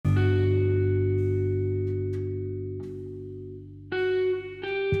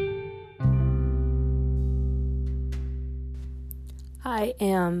I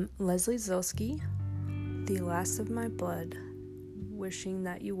am Leslie Zilski, the last of my blood, wishing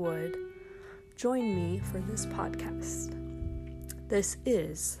that you would join me for this podcast. This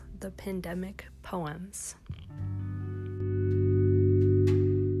is the Pandemic Poems.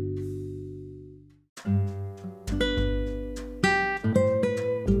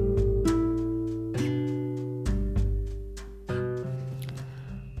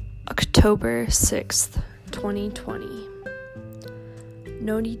 October 6th, 2020.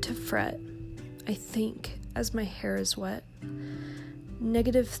 No need to fret, I think, as my hair is wet.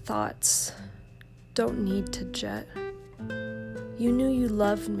 Negative thoughts don't need to jet. You knew you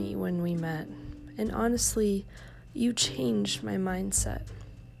loved me when we met, and honestly, you changed my mindset.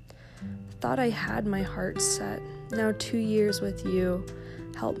 Thought I had my heart set, now 2 years with you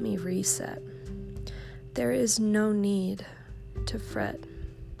helped me reset. There is no need to fret.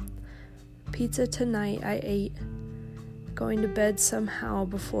 Pizza tonight I ate, going to bed somehow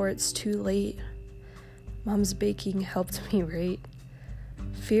before it's too late. Mom's baking helped me rate.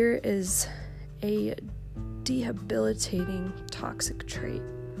 Fear is a debilitating toxic trait.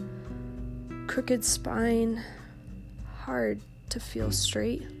 Crooked spine, hard to feel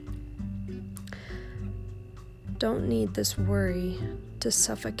straight. Don't need this worry to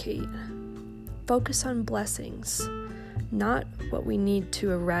suffocate. Focus on blessings, not what we need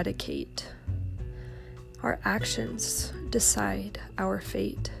to eradicate. Our actions decide our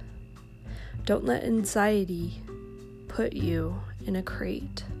fate. Don't let anxiety put you in a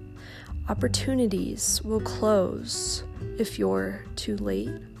crate. Opportunities will close if you're too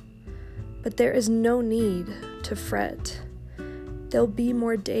late. But there is no need to fret. There'll be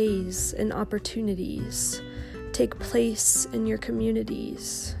more days and opportunities take place in your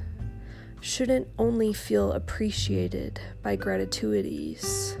communities. Shouldn't only feel appreciated by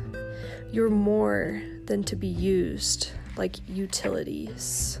gratuities. You're more than to be used like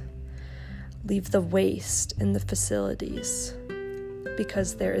utilities. Leave the waste in the facilities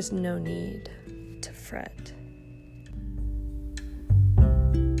because there is no need to fret.